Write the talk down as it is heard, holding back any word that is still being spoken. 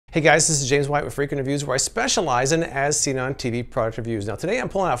Hey guys, this is James White with Frequent Reviews, where I specialize in as seen on TV product reviews. Now today I'm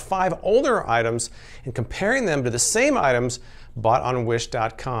pulling out 5 older items and comparing them to the same items bought on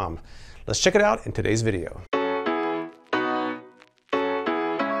Wish.com. Let's check it out in today's video.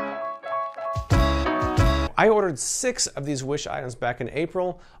 I ordered 6 of these Wish items back in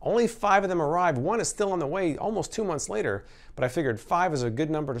April. Only 5 of them arrived. 1 is still on the way almost 2 months later, but I figured 5 is a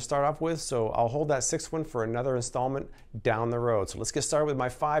good number to start off with, so I'll hold that 6th one for another installment down the road. So let's get started with my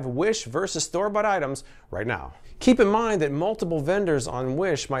 5 Wish versus store-bought items right now. Keep in mind that multiple vendors on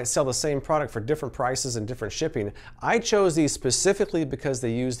Wish might sell the same product for different prices and different shipping. I chose these specifically because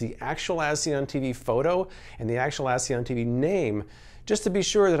they use the actual as seen on TV photo and the actual as seen on TV name, just to be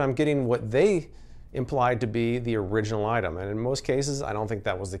sure that I'm getting what they implied to be the original item, and in most cases I don't think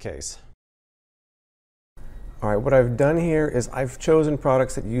that was the case. All right, what I've done here is I've chosen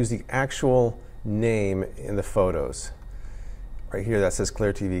products that use the actual name in the photos. Right here that says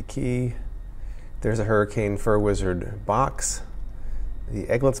Clear TV Key. There's a Hurricane Fur Wizard box, the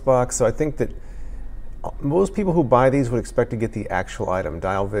Egglettes box. So I think that most people who buy these would expect to get the actual item.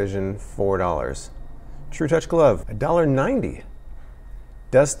 Dial Vision, $4. True Touch Glove, $1.90.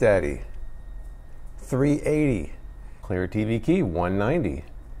 Dust Daddy, $3.80. Clear TV Key, $1.90.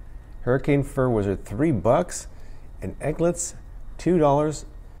 Hurricane Fur Wizard, $3. And Egglettes, $2.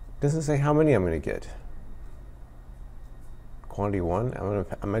 Doesn't say how many I'm going to get. Quantity 1.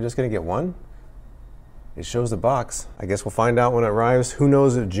 Am I just going to get 1? It shows the box. I guess we'll find out when it arrives. Who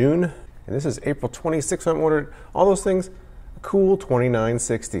knows of June? And this is April 26th when I ordered all those things. A cool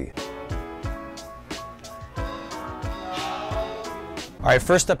 $29.60. All right,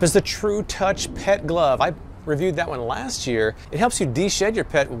 first up is the True Touch Pet Glove. I reviewed that one last year. It helps you de-shed your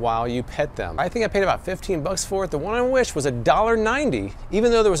pet while you pet them. I think I paid about 15 bucks for it. The one on Wish was $1.90.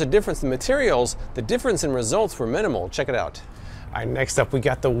 Even though there was a difference in materials, the difference in results were minimal. Check it out. All right, next up we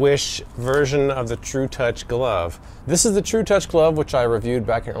got the Wish version of the True Touch Glove. This is the True Touch Glove, which I reviewed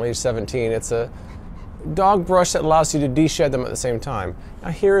back in early 17. It's a dog brush that allows you to de-shed them at the same time. Now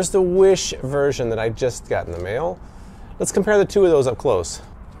here's the Wish version that I just got in the mail. Let's compare the two of those up close.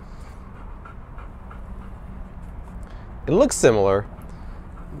 It looks similar.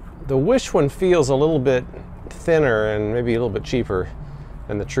 The Wish one feels a little bit thinner and maybe a little bit cheaper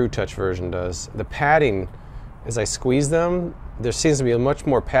than the True Touch version does. The padding, as I squeeze them, there seems to be much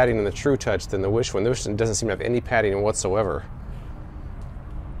more padding in the True Touch than the Wish one. The Wish one doesn't seem to have any padding whatsoever.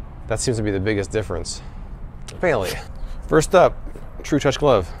 That seems to be the biggest difference. Bailey, first up, True Touch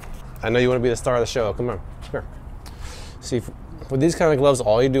Glove. I know you want to be the star of the show. Come on, come here. See, with these kind of gloves,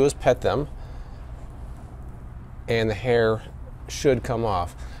 all you do is pet them, and the hair should come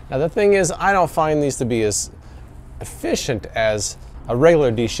off. Now the thing is, I don't find these to be as efficient as a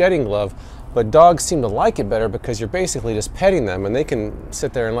regular de-shedding glove, but dogs seem to like it better because you're basically just petting them, and they can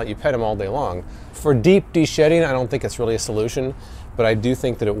sit there and let you pet them all day long. For deep de-shedding, I don't think it's really a solution, but I do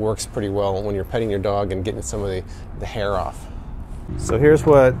think that it works pretty well when you're petting your dog and getting some of the hair off. So here's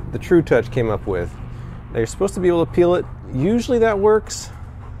what the True Touch came up with. Now you're supposed to be able to peel it. Usually that works.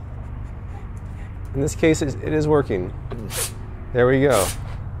 In this case, it is working. There we go.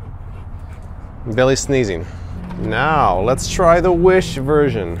 Belly sneezing. Now, let's try the Wish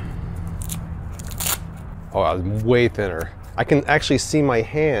version. Oh, way thinner. I can actually see my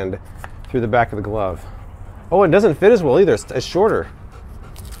hand through the back of the glove. Oh, it doesn't fit as well either. It's shorter.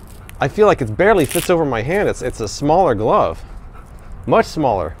 I feel like it barely fits over my hand. It's a smaller glove. Much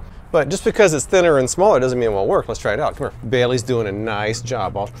smaller. But just because it's thinner and smaller doesn't mean it won't work. Let's try it out. Come here. Bailey's doing a nice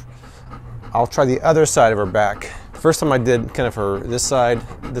job. I'll try the other side of her back. First time I did kind of her this side.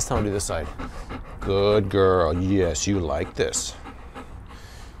 This time I'll do this side. Good girl. Yes, you like this.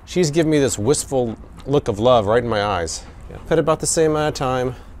 She's giving me this wistful look of love right in my eyes. Yeah, pet about the same amount of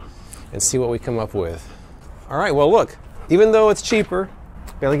time and see what we come up with. All right, well look. Even though it's cheaper,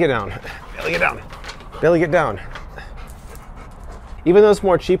 Bailey get down. Bailey get down. Bailey get down. Even though it's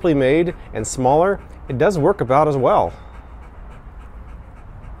more cheaply made and smaller, it does work about as well.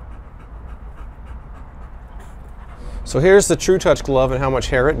 So here's the True Touch glove and how much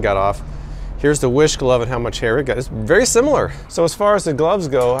hair it got off. Here's the Wish glove and how much hair it got. It's very similar. So as far as the gloves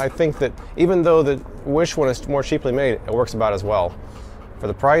go, I think that even though the Wish one is more cheaply made, it works about as well. For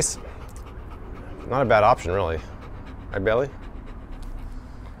the price, not a bad option really. Right, Bailey?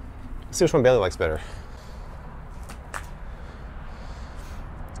 Let's see which one Bailey likes better.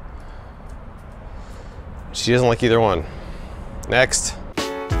 She doesn't like either one. Next.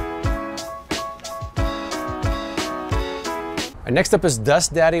 Next up is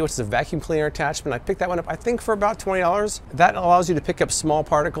Dust Daddy, which is a vacuum cleaner attachment. I picked that one up, I think, for about $20. That allows you to pick up small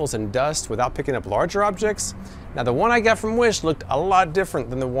particles and dust without picking up larger objects. Now, the one I got from Wish looked a lot different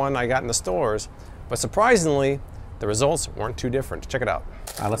than the one I got in the stores, but surprisingly, the results weren't too different. Check it out.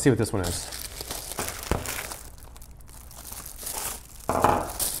 All right, let's see what this one is.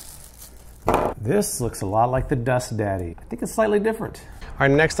 This looks a lot like the Dust Daddy. I think it's slightly different. All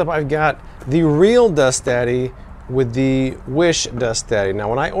right, next up I've got the real Dust Daddy with the Wish Dust Daddy. Now,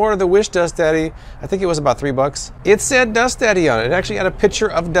 when I ordered the Wish Dust Daddy, I think it was about $3. It said Dust Daddy on it. It actually had a picture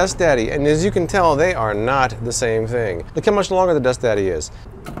of Dust Daddy, and as you can tell, they are not the same thing. Look how much longer the Dust Daddy is.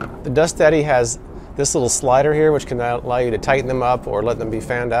 The Dust Daddy has this little slider here, which can allow you to tighten them up or let them be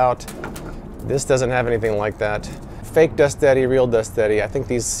fanned out. This doesn't have anything like that. Fake Dust Daddy, real Dust Daddy. I think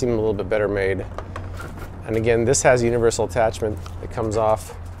these seem a little bit better made. And again, this has a universal attachment that comes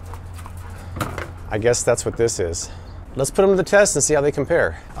off. I guess that's what this is. Let's put them to the test and see how they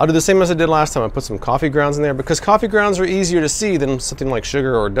compare. I'll do the same as I did last time. I put some coffee grounds in there because coffee grounds are easier to see than something like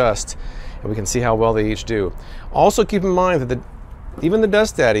sugar or dust, and we can see how well they each do. Also keep in mind that even the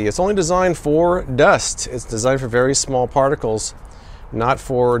Dust Daddy, it's only designed for dust. It's designed for very small particles, not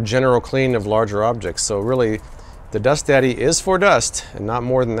for general cleaning of larger objects. So really, the Dust Daddy is for dust and not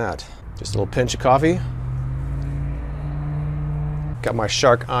more than that. Just a little pinch of coffee. Got my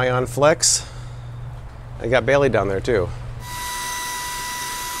Shark Ion Flex. I got Bailey down there too.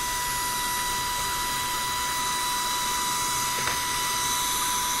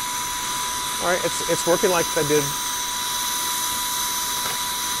 All right, it's working like I did.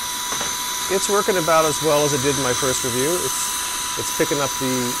 It's working about as well as it did in my first review. It's picking up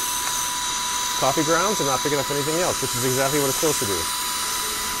the coffee grounds and not picking up anything else, which is exactly what it's supposed to do.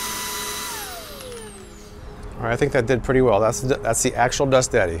 All right, I think that did pretty well. That's the actual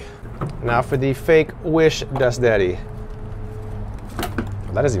Dust Daddy. Now for the fake Wish Dust Daddy.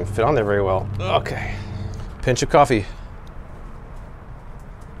 That doesn't even fit on there very well. Okay. Pinch of coffee.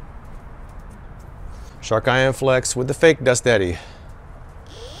 Shark Ion Flex with the fake Dust Daddy.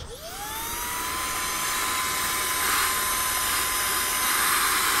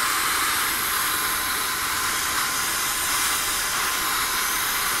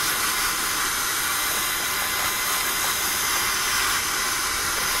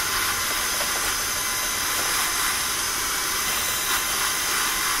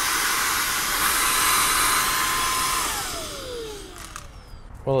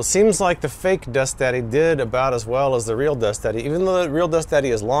 Well, it seems like the fake Dust Daddy did about as well as the real Dust Daddy. Even though the real Dust Daddy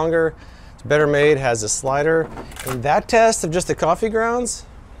is longer, it's better made, has a slider. And that test of just the coffee grounds,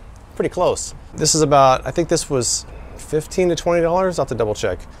 pretty close. This is about, I think this was $15 to $20. I'll have to double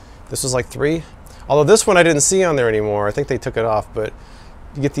check. This was like $3. Although this one I didn't see on there anymore. I think they took it off, but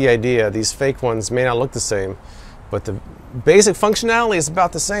you get the idea. These fake ones may not look the same, but the basic functionality is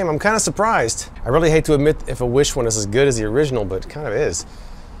about the same. I'm kind of surprised. I really hate to admit if a Wish one is as good as the original, but it kind of is.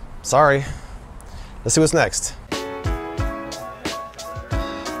 Sorry. Let's see what's next.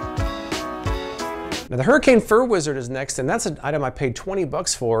 Now the Hurricane Fur Wizard is next, and that's an item I paid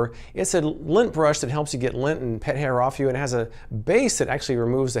 $20 for. It's a lint brush that helps you get lint and pet hair off you, and it has a base that actually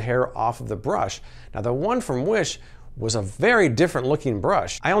removes the hair off of the brush. Now the one from Wish was a very different looking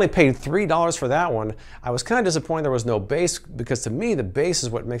brush. I only paid $3 for that one. I was kind of disappointed there was no base, because to me the base is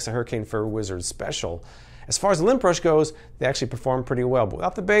what makes the Hurricane Fur Wizard special. As far as the lint brush goes, they actually perform pretty well, but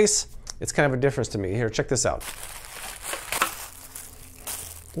without the base, it's kind of a difference to me. Here, check this out.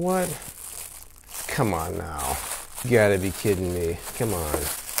 What? Come on now. You gotta be kidding me. Come on.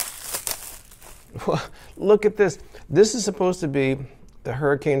 Look at this. This is supposed to be the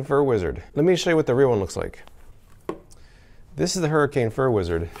Hurricane Fur Wizard. Let me show you what the real one looks like. This is the Hurricane Fur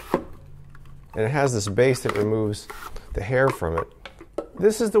Wizard, and it has this base that removes the hair from it.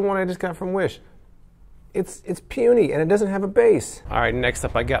 This is the one I just got from Wish. It's puny, and it doesn't have a base. All right, next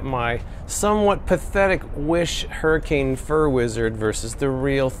up I got my somewhat pathetic Wish Hurricane Fur Wizard versus the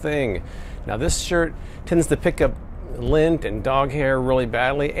real thing. Now this shirt tends to pick up lint and dog hair really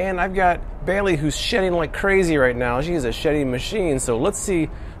badly, and I've got Bailey who's shedding like crazy right now. She's a shedding machine, so let's see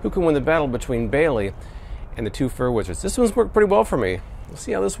who can win the battle between Bailey and the two Fur Wizards. This one's worked pretty well for me. Let's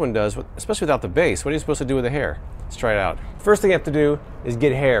see how this one does, especially without the base. What are you supposed to do with the hair? Let's try it out. First thing you have to do is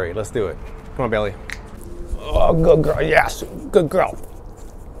get hairy. Let's do it. Come on, Bailey. Oh, good girl. Yes, good girl.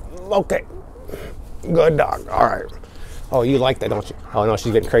 Okay. Good dog. All right. Oh, you like that, don't you? Oh, no,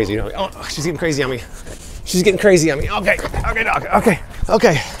 she's getting crazy. Oh, she's getting crazy on me. She's getting crazy on me. Okay. Okay, dog. Okay.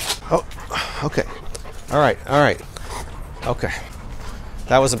 Okay. Oh, okay. All right. All right. Okay.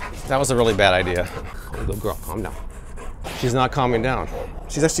 That was a really bad idea. Good girl. Calm down. She's not calming down.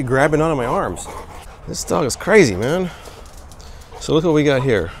 She's actually grabbing onto my arms. This dog is crazy, man. So look what we got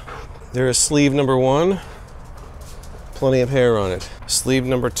here. There is sleeve number 1, plenty of hair on it. Sleeve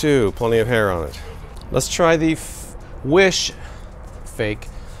number 2, plenty of hair on it. Let's try the Wish fake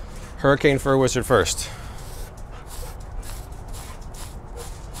Hurricane Fur Wizard first.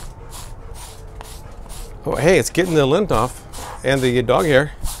 Oh, hey, it's getting the lint off and the dog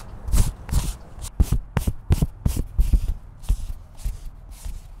hair.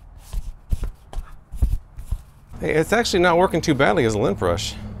 Hey, it's actually not working too badly as a lint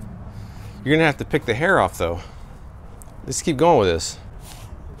brush. You're gonna have to pick the hair off though. Let's keep going with this.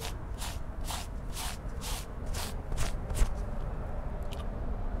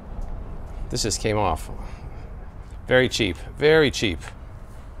 This just came off. Very cheap, very cheap.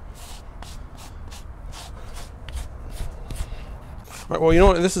 All right, well, you know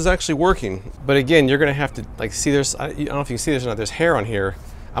what? This is actually working. But again, you're gonna have to like see there's, I don't know if you can see this or not, there's hair on here.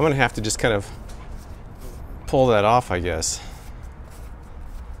 I'm gonna have to just kind of pull that off, I guess.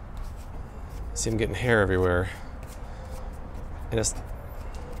 See, I'm getting hair everywhere. And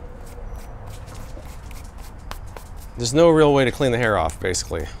there's no real way to clean the hair off,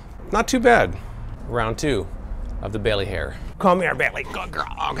 basically. Not too bad. Round 2 of the Bailey hair. Come here, Bailey. Good girl.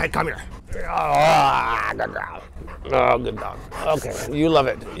 Okay, come here. Oh, good girl. Oh, good dog. Okay, you love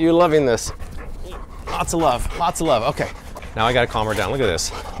it. You're loving this. Lots of love. Lots of love. Okay. Now I gotta calm her down. Look at this.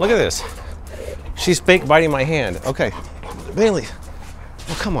 Look at this. She's fake biting my hand. Okay. Bailey.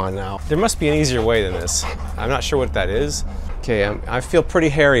 Well, come on now. There must be an easier way than this. I'm not sure what that is. Okay, I feel pretty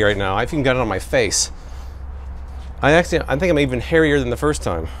hairy right now. I've even got it on my face. I think I'm even hairier than the first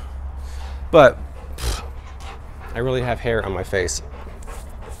time. But I really have hair on my face.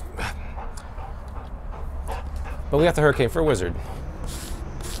 But we got the Hurricane Fur Wizard.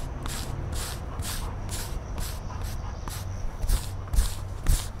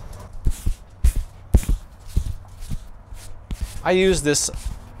 I use this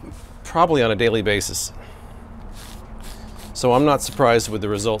probably on a daily basis. So I'm not surprised with the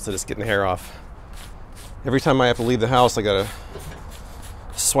results that it's getting the hair off. Every time I have to leave the house, I gotta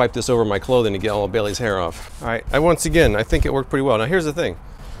swipe this over my clothing to get all of Bailey's hair off. All right, once again, I think it worked pretty well. Now here's the thing.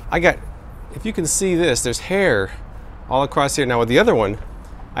 If you can see this, there's hair all across here. Now with the other one,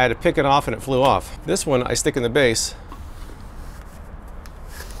 I had to pick it off and it flew off. This one, I stick in the base.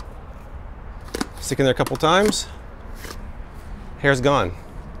 Stick in there a couple times. Hair's gone.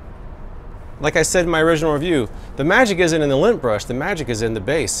 Like I said in my original review, the magic isn't in the lint brush, the magic is in the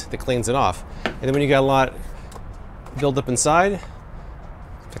base that cleans it off. And then when you got a lot build up inside, in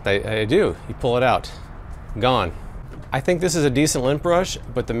fact I do, you pull it out, gone. I think this is a decent lint brush,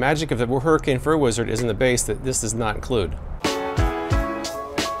 but the magic of the Hurricane Fur Wizard is in the base that this does not include.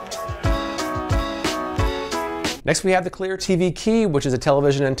 Next we have the Clear TV Key, which is a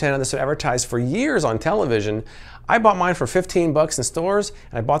television antenna that's been advertised for years on television. I bought mine for 15 bucks in stores,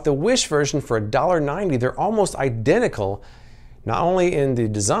 and I bought the Wish version for $1.90. They're almost identical, not only in the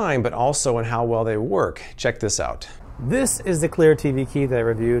design, but also in how well they work. Check this out. This is the Clear TV Key that I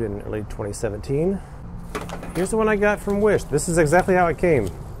reviewed in early 2017. Here's the one I got from Wish. This is exactly how it came,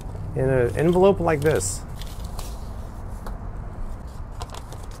 in an envelope like this.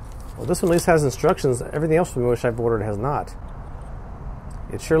 Well, this one at least has instructions. Everything else from Wish I've ordered has not.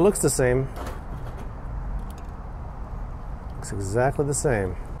 It sure looks the same. Looks exactly the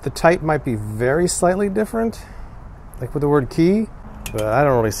same. The type might be very slightly different, like with the word key, but I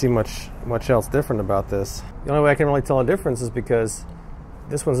don't really see much else different about this. The only way I can really tell a difference is because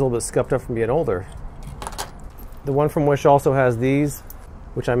this one's a little bit scuffed up from being older. The one from Wish also has these,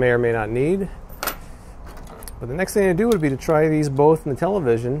 which I may or may not need. But the next thing to do would be to try these both in the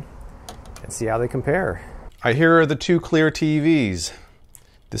television and see how they compare. Here are the two Clear TVs.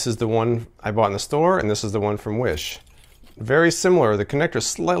 This is the one I bought in the store, and this is the one from Wish. Very similar. The connector's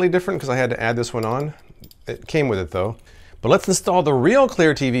slightly different because I had to add this one on. It came with it though. But let's install the real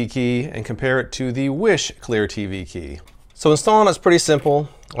Clear TV Key and compare it to the Wish Clear TV Key. So installing it's pretty simple.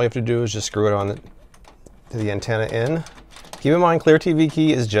 All you have to do is just screw it on to the antenna in. Keep in mind, Clear TV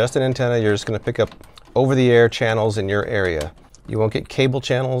Key is just an antenna. You're just going to pick up over-the-air channels in your area. You won't get cable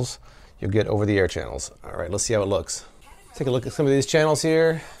channels, you'll get over-the-air channels. All right, let's see how it looks. Take a look at some of these channels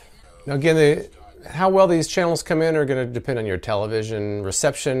here. Now again, how well these channels come in are going to depend on your television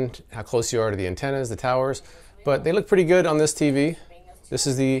reception, how close you are to the antennas, the towers, but they look pretty good on this TV. This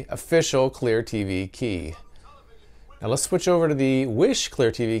is the official Clear TV Key. Now let's switch over to the Wish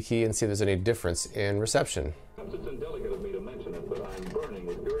Clear TV Key and see if there's any difference in reception.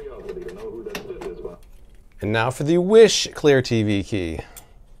 And now for the Wish Clear TV Key.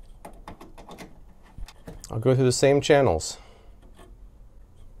 I'll go through the same channels.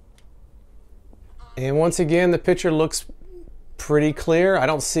 And once again, the picture looks pretty clear. I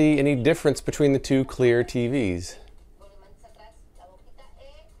don't see any difference between the two clear TVs.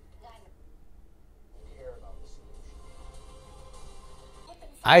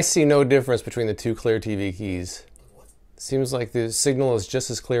 I see no difference between the two clear TV keys. Seems like the signal is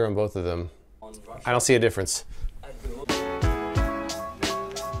just as clear on both of them. I don't see a difference.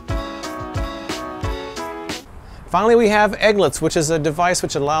 Finally, we have Egglettes, which is a device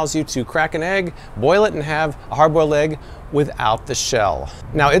which allows you to crack an egg, boil it, and have a hard-boiled egg without the shell.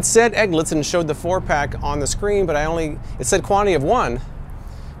 Now, it said Egglettes and showed the 4-pack on the screen, but it said quantity of 1,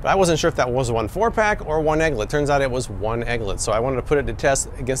 but I wasn't sure if that was one 4-pack or one egglet. Turns out it was one egglet. So I wanted to put it to test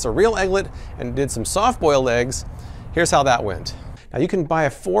against a real egglet and did some soft-boiled eggs. Here's how that went. Now, you can buy a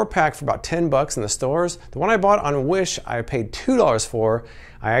 4-pack for about 10 bucks in the stores. The one I bought on Wish, I paid $2 for.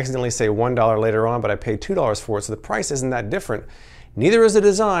 I accidentally say $1 later on, but I paid $2 for it, so the price isn't that different. Neither is the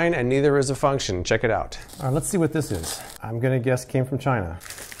design and neither is the function. Check it out. All right, let's see what this is. I'm gonna guess came from China.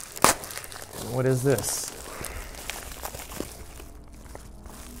 What is this?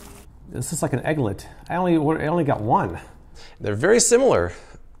 This is like an egglet. I only got one. They're very similar.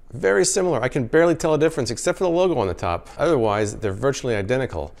 Very similar. I can barely tell a difference except for the logo on the top. Otherwise, they're virtually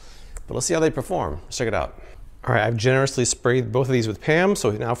identical. But let's see how they perform. Let's check it out. All right, I've generously sprayed both of these with Pam,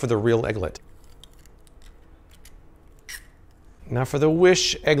 so now for the real egglet. Now for the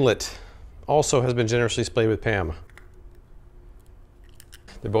Wish egglet. Also has been generously sprayed with Pam.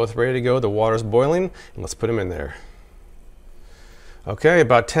 They're both ready to go. The water's boiling, and let's put them in there. Okay,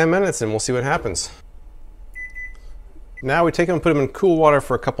 about 10 minutes and we'll see what happens. Now we take them and put them in cool water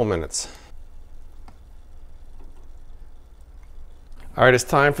for a couple minutes. All right, it's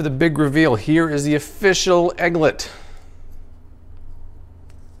time for the big reveal. Here is the official egglet.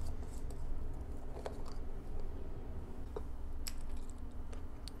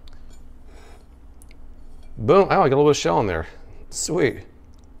 Boom, oh, I got a little bit of shell in there. Sweet.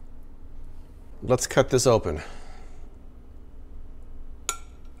 Let's cut this open.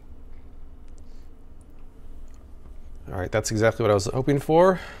 All right, that's exactly what I was hoping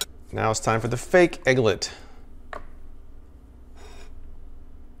for. Now it's time for the fake egglet.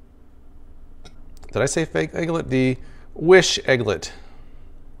 Did I say fake egglet? The Wish egglet.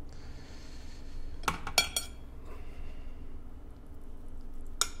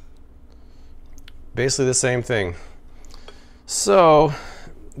 Basically the same thing. So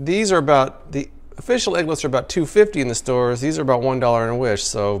these are about, the official egglets are about $2.50 in the stores. These are about $1 in Wish,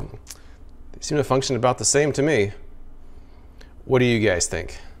 so they seem to function about the same to me. What do you guys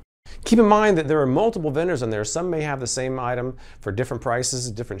think? Keep in mind that there are multiple vendors on there. Some may have the same item for different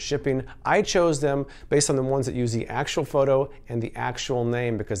prices, different shipping. I chose them based on the ones that use the actual photo and the actual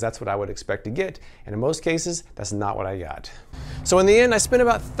name because that's what I would expect to get. And in most cases, that's not what I got. So in the end, I spent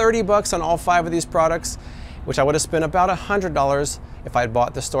about 30 bucks on all 5 of these products, which I would have spent about $100 if I had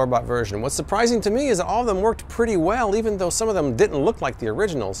bought the store-bought version. What's surprising to me is that all of them worked pretty well, even though some of them didn't look like the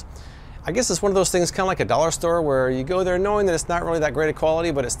originals. I guess it's one of those things kind of like a dollar store where you go there knowing that it's not really that great a quality,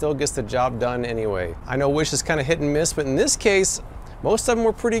 but it still gets the job done anyway. I know Wish is kind of hit and miss, but in this case, most of them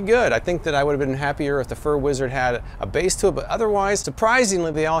were pretty good. I think that I would have been happier if the Fur Wizard had a base to it, but otherwise,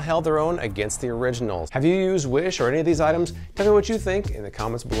 surprisingly, they all held their own against the originals. Have you used Wish or any of these items? Tell me what you think in the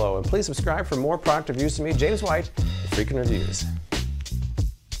comments below, and please subscribe for more product reviews from me, James White, with Freakin' Reviews.